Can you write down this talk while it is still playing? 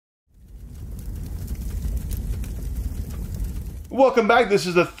Welcome back. This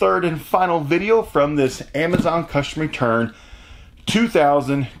is the third and final video from this Amazon custom return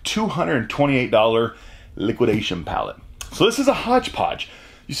 $2,228 liquidation pallet. So this is a hodgepodge.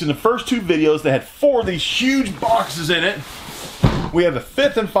 You see in the first two videos they had 4 of these huge boxes in it. We have the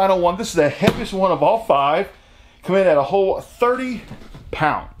fifth and final one. This is the heaviest one of all 5. Coming in at a whole 30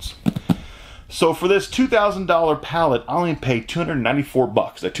 pounds. So for this $2,000 pallet, I only paid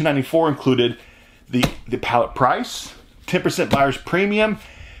 $294. That $294 included the pallet price, 10% buyer's premium,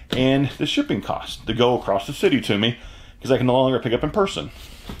 and the shipping cost to go across the city to me, because I can no longer pick up in person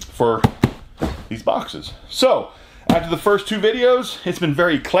for these boxes. So after the first 2 videos, it's been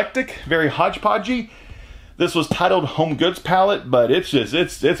very eclectic, very hodgepodgey. This was titled Home Goods Pallet, but it's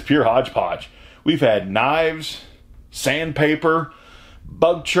pure hodgepodge. We've had knives, sandpaper,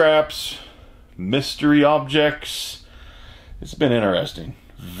 bug traps, mystery objects. It's been interesting.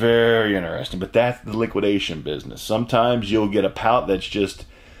 Very interesting, but that's the liquidation business. Sometimes you'll get a pallet that's just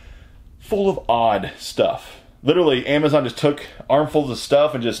full of odd stuff. Literally, Amazon just took armfuls of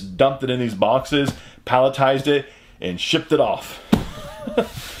stuff and just dumped it in these boxes, palletized it, and shipped it off.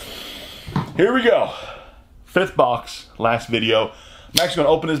 Here we go. 5th box, last video. I'm actually going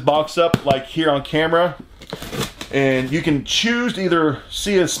to open this box up like here on camera, and you can choose to either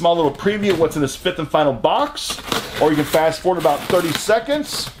see a small little preview of what's in this 5th and final box, or you can fast forward about 30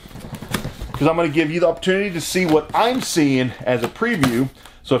 seconds, because I'm going to give you the opportunity to see what I'm seeing as a preview.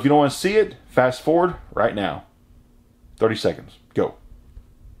 So if you don't want to see it, fast forward right now. 30 seconds. Go.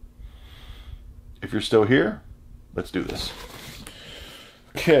 If you're still here, let's do this.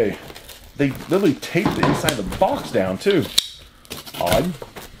 Okay. They literally taped the inside of the box down too. Odd.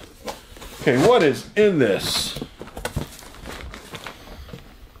 Okay, what is in this?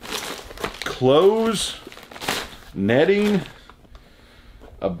 Clothes, netting,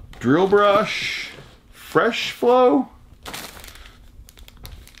 a drill brush, fresh flow.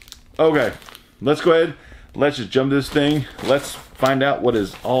 Okay, let's go ahead. Let's just jump this thing. Let's find out what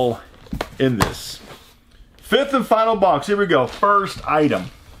is all in this. 5th and final box. Here we go. First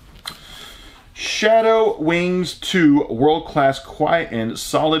item. Shadow Wings 2 world-class quiet and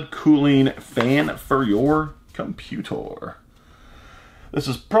solid cooling fan for your computer. This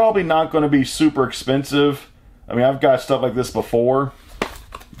is probably not going to be super expensive. I mean, I've got stuff like this before.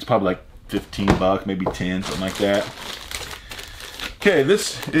 It's probably like 15 bucks, maybe 10, something like that. Okay,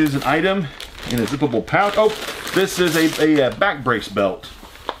 this is an item in a zippable pouch. Oh, this is a back brace belt.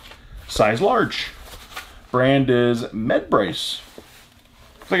 Size large. Brand is MedBrace.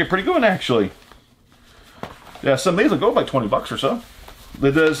 Looks like a pretty good one, actually. Yeah, some of these will go like 20 bucks or so.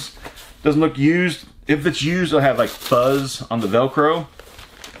 It doesn't look used. If it's used, it'll have like fuzz on the Velcro.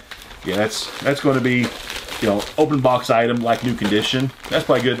 Yeah, that's going to be, you know, open box item, like new condition. That's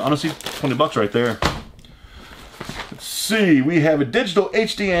probably good. Honestly, 20 bucks right there. Let's see. We have a digital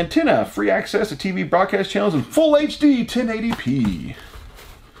HD antenna, free access to TV broadcast channels in full HD 1080p.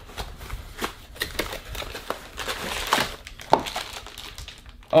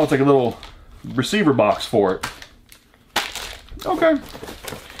 Oh, it's like a little receiver box for it. Okay.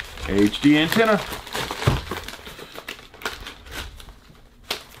 HD antenna.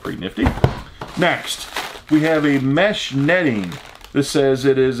 Pretty nifty. Next, we have a mesh netting. This says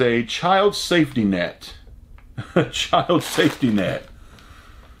it is a child safety net. Child safety net.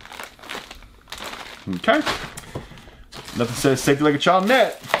 Okay. Nothing says safety like a child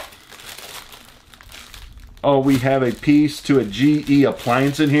net. Oh, we have a piece to a GE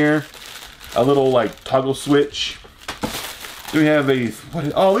appliance in here. A little like toggle switch. We have a,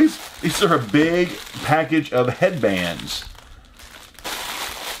 oh, these are a big package of headbands.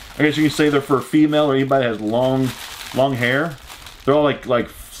 I guess you can say they're for a female or anybody that has long hair. They're all like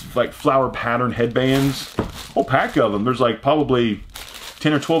flower pattern headbands. A whole pack of them. There's like probably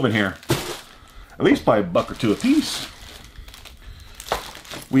 10 or 12 in here. At least probably $1 or $2 a piece.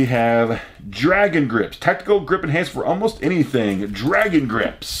 We have Dragon Grips. Tactical grip enhanced for almost anything. Dragon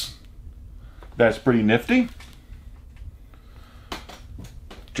Grips. That's pretty nifty.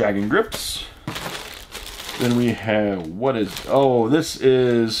 Dragon Grips. Then we have, what is, oh, this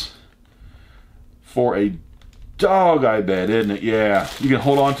is for a dog, I bet, isn't it? Yeah. You can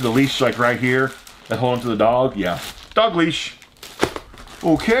hold on to the leash like right here. And hold on to the dog. Yeah. Dog leash.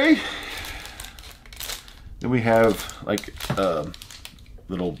 Okay. Then we have like a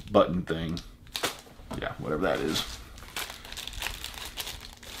little button thing. Yeah, whatever that is.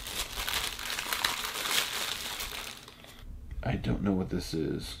 I don't know what this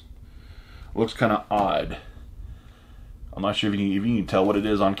is. It looks kind of odd. I'm not sure if you can tell what it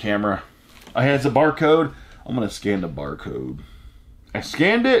is on camera. It has a barcode. I'm going to scan the barcode. I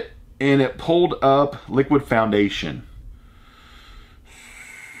scanned it and it pulled up liquid foundation.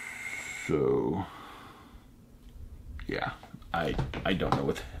 So, yeah, I don't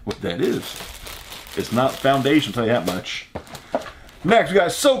know what that is. It's not foundation, I'll tell you that much. Next, we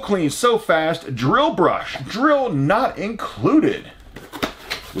got So Clean, So Fast drill brush. Drill not included.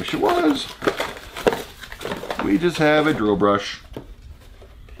 Wish it was. We just have a drill brush.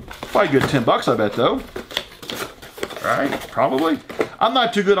 Probably good $10, I bet, though. Right? Probably. I'm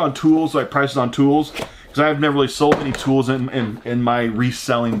not too good on tools, like prices on tools, because I've never really sold any tools in my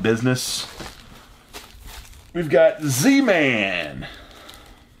reselling business. We've got Z-Man.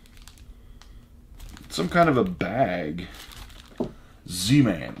 Some kind of a bag.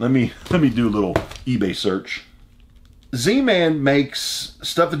 Z-Man. Let me do a little eBay search. Z-Man makes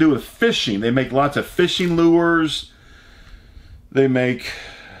stuff to do with fishing. They make lots of fishing lures. They make,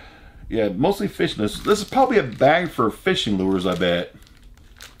 yeah, mostly fishing. This is probably a bag for fishing lures, I bet.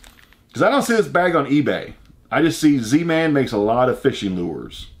 Because I don't see this bag on eBay. I just see Z-Man makes a lot of fishing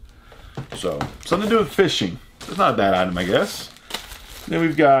lures. So, something to do with fishing. It's not a bad item, I guess. Then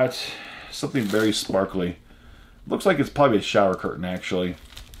we've got something very sparkly. Looks like it's probably a shower curtain, actually.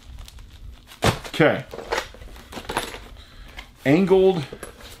 Okay. Angled,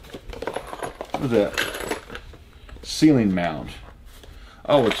 what is that? Ceiling mount.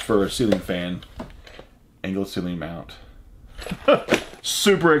 Oh, it's for a ceiling fan. Angled ceiling mount.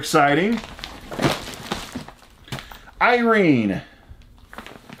 Super exciting. Irene.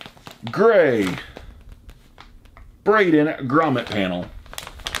 Gray. Braden grommet panel.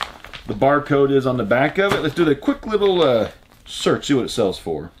 The barcode is on the back of it. Let's do the quick little search, see what it sells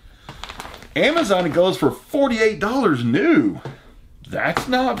for. Amazon, it goes for $48 new. That's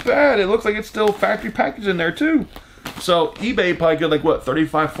not bad. It looks like it's still factory packaged in there too. So eBay probably get like what,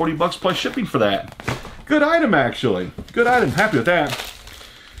 35, 40 bucks plus shipping for that. Good item, actually. Good item. Happy with that.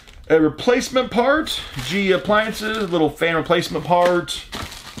 A replacement part. G Appliances, little fan replacement part.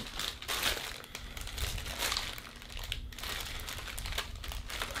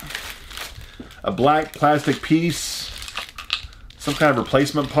 A black plastic piece. Some kind of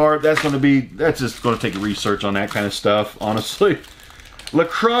replacement part. That's just going to take research on that kind of stuff, honestly.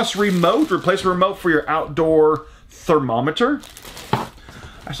 Lacrosse remote. Replacement remote for your outdoor thermometer.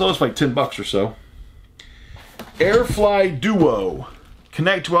 I saw this for like $10 or so. Airfly Duo.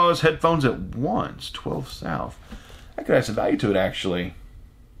 Connect to wireless headphones at once. 12 South. That could have some value to it, actually.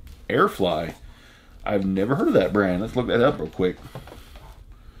 Airfly. I've never heard of that brand. Let's look that up real quick.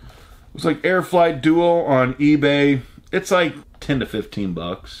 Looks like Airfly Duo on eBay. It's like 10 to 15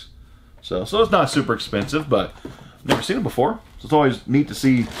 bucks. So it's not super expensive, but I've never seen it before. So it's always neat to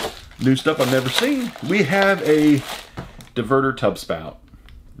see new stuff I've never seen. We have a diverter tub spout.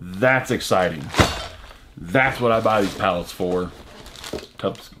 That's exciting. That's what I buy these pallets for.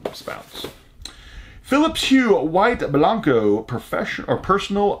 Tub spouts. Philips Hue White Blanco professional or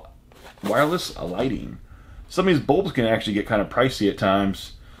personal wireless lighting. Some of these bulbs can actually get kind of pricey at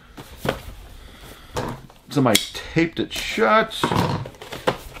times. Somebody taped it shut.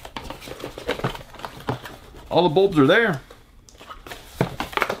 All the bulbs are there.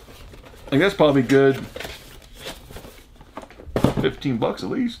 I think that's probably good. 15 bucks at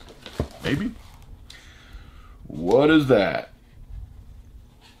least. Maybe. What is that?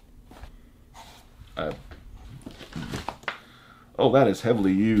 Oh, that is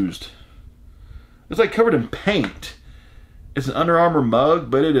heavily used. It's like covered in paint. It's an Under Armour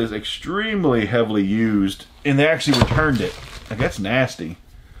mug, but it is extremely heavily used. And they actually returned it. Like, that's nasty.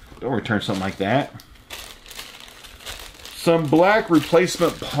 Don't return something like that. Some black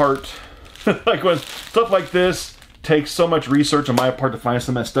replacement part. Like when stuff like this takes so much research on my part to find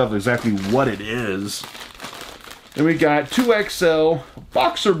some of that stuff exactly what it is. Then we got 2XL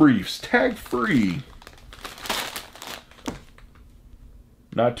boxer briefs, tag free.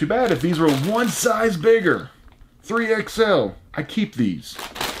 Not too bad. If these were one size bigger, 3XL, I keep these.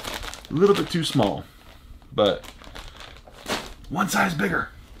 A little bit too small, but one size bigger.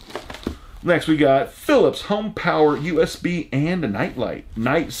 Next we got Philips Home Power USB and a nightlight.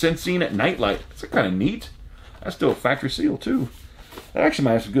 Night sensing nightlight. That's kind of neat. That's still a factory seal too. That actually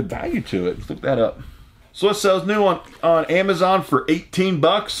might have some good value to it. Let's look that up. So it sells new on Amazon for 18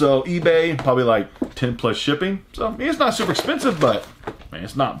 bucks. So eBay, probably like 10 plus shipping. So I mean, it's not super expensive, but man,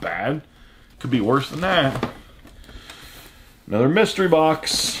 it's not bad. Could be worse than that. Another mystery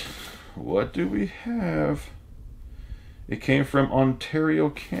box. What do we have? It came from Ontario,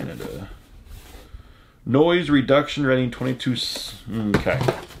 Canada. Noise reduction rating 22. Okay.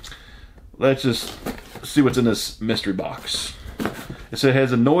 Let's just see what's in this mystery box. It said it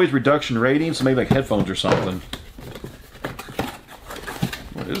has a noise reduction rating, so maybe like headphones or something.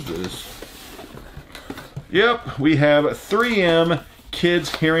 What is this? Yep, we have 3M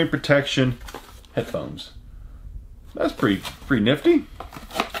kids hearing protection headphones. That's pretty nifty.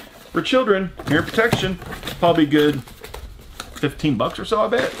 For children, hearing protection, probably good 15 bucks or so, I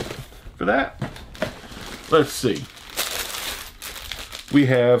bet, for that. Let's see. We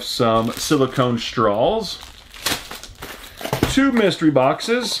have some silicone straws, 2 mystery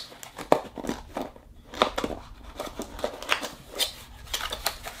boxes,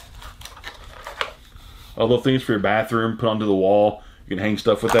 little things for your bathroom, put onto the wall. You can hang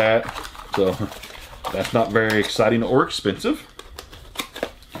stuff with that. So that's not very exciting or expensive.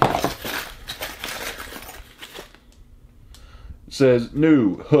 It says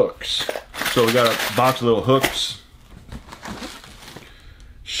new hooks. So we got a box of little hooks.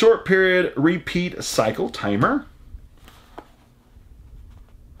 Short period repeat cycle timer.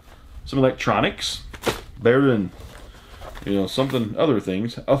 Some electronics. Better than, you know, something, other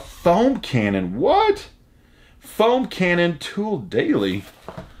things. A foam cannon. What? Foam cannon tool daily.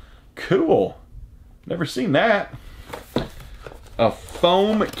 Cool. Never seen that. A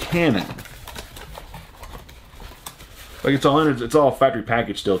foam cannon. Like it's all in it. It's all factory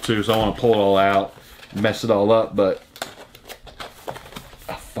packaged still too, so I want to pull it all out, mess it all up. But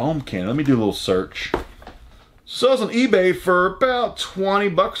a foam cannon. Let me do a little search. So it's on eBay for about 20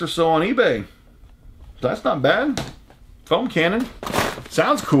 bucks or so on eBay. That's not bad. Foam cannon.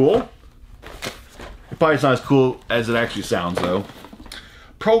 Sounds cool. It probably is not as cool as it actually sounds though.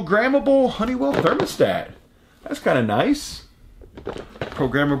 Programmable Honeywell thermostat. That's kind of nice.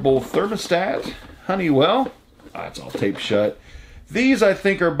 Programmable thermostat. Honeywell. Ah, it's all taped shut. These I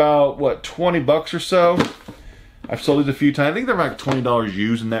think are about, what, 20 bucks or so. I've sold these a few times. I think they're like $20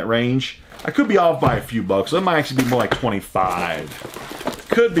 used in that range. I could be off by a few bucks. That might actually be more like 25.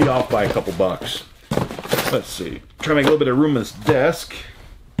 Could be off by a couple bucks. Let's see. Try to make a little bit of room on this desk.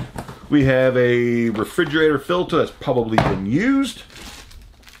 We have a refrigerator filter that's probably been used.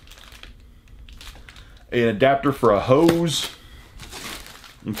 An adapter for a hose.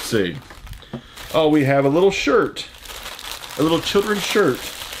 Let's see. Oh, we have a little shirt. A little children's shirt.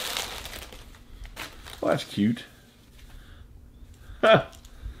 Well, that's cute. Huh.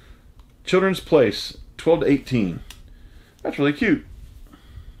 Children's Place, 12 to 18. That's really cute.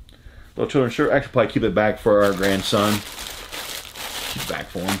 Little children's shirt. Actually, probably keep it back for our grandson. Keep it back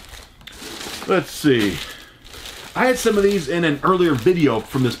for him. Let's see. I had some of these in an earlier video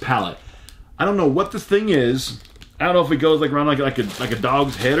from this pallet. I don't know what this thing is. I don't know if it goes like around like a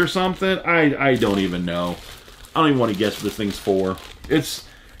dog's head or something. I don't even know. I don't even want to guess what this thing's for. It's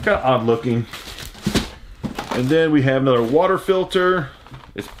kind of odd looking. And then we have another water filter.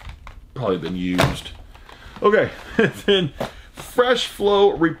 It's probably been used. Okay. And then fresh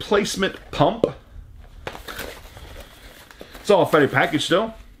flow replacement pump. It's all factory packaged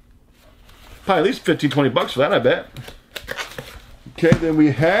still. Probably at least 15-20 bucks for that, I bet. Okay, then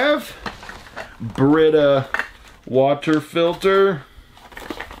we have Brita water filter.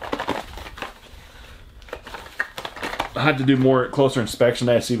 I had to do more closer inspection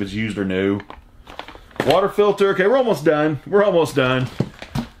to see if it's used or new. Water filter. Okay, we're almost done. We're almost done.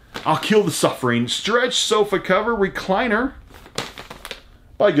 I'll kill the suffering. Stretch sofa cover recliner.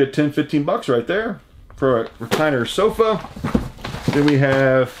 Probably good 10-15 bucks right there for a recliner sofa. Then we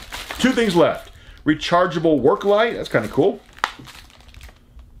have 2 things left. Rechargeable work light. That's kind of cool.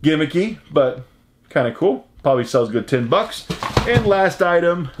 Gimmicky, but kind of cool. Probably sells good 10 bucks. And last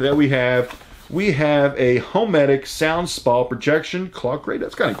item that we have a Homedic Sound Spa projection clock radio.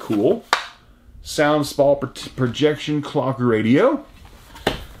 That's kind of cool. Sound Spa projection clock radio.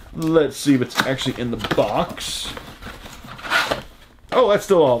 Let's see if it's actually in the box. Oh,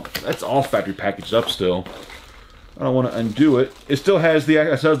 that's all factory packaged up still. I don't want to undo it. It still has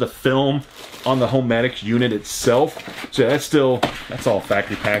the film on the Homedic unit itself. So that's all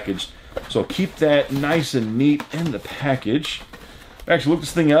factory packaged. So keep that nice and neat in the package. Actually, look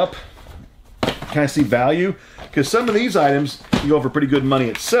this thing up. Kind of see value, because some of these items you go for pretty good money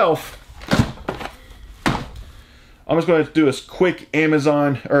itself. I'm just going to do a quick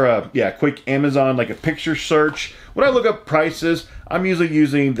Amazon, quick Amazon, like a picture search. When I look up prices, I'm usually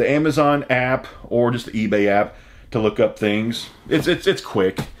using the Amazon app or just the eBay app to look up things. It's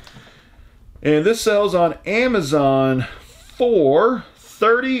quick. And this sells on Amazon for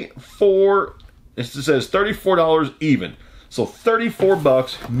 $34. It says $34 even. So 34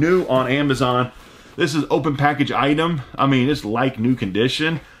 bucks new on Amazon. This is open package item. I mean, it's like new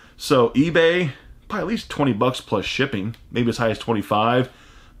condition. So eBay, probably at least 20 bucks plus shipping, maybe as high as 25.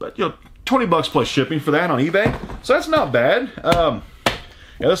 But 20 bucks plus shipping for that on eBay. So that's not bad.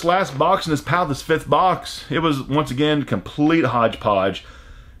 This last box in this pallet, this 5th box, it was once again complete hodgepodge.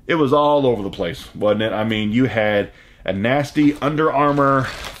 It was all over the place, wasn't it? I mean, you had A nasty Under Armour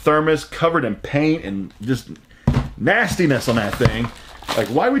thermos covered in paint and just nastiness on that thing. Like,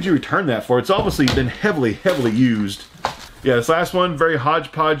 why would you return that for? It's obviously been heavily used. Yeah, this last one, very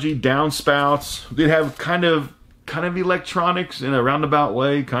hodgepodgey, downspouts. Did have kind of electronics in a roundabout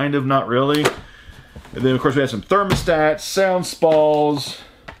way, kind of, not really. And then, of course, we have some thermostats, sound spalls,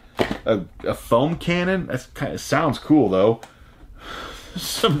 a foam cannon. That kind of sounds cool, though.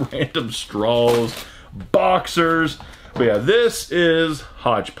 Some random straws, boxers. But yeah, this is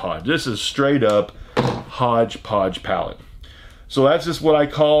hodgepodge. This is straight up hodgepodge pallet. So that's just what I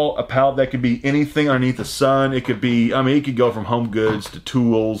call a pallet that could be anything underneath the sun. It could be, I mean, it could go from home goods to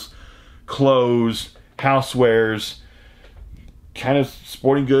tools, clothes, housewares, kind of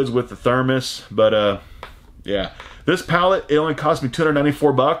sporting goods with the thermos. But yeah, this pallet, it only cost me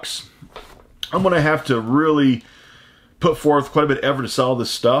 $294. I'm gonna have to really put forth quite a bit of effort to sell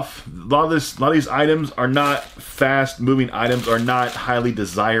this stuff. A lot of these items are not fast moving items, are not highly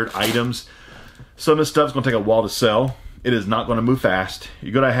desired items. Some of this stuff's gonna take a while to sell. It is not gonna move fast.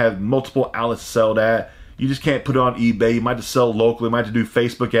 You're gonna have multiple outlets to sell that. You just can't put it on eBay. You might have to sell locally, you might have to do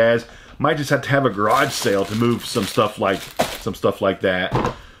Facebook ads, might just have to have a garage sale to move some stuff like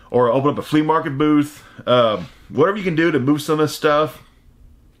that. Or open up a flea market booth. Whatever you can do to move some of this stuff,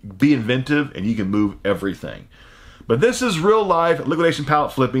 be inventive, and you can move everything. But this is real life liquidation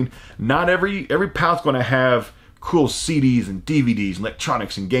pallet flipping. Not every pallet's gonna have cool CDs and DVDs, and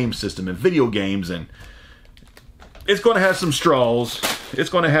electronics and game system and video games, and it's going to have some straws.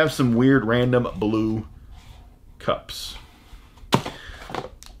 It's going to have some weird random blue cups.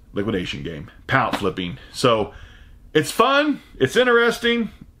 Liquidation game. Pallet flipping. So it's fun. It's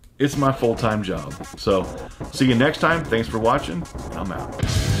interesting. It's my full-time job. So see you next time. Thanks for watching. I'm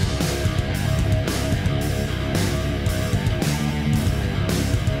out.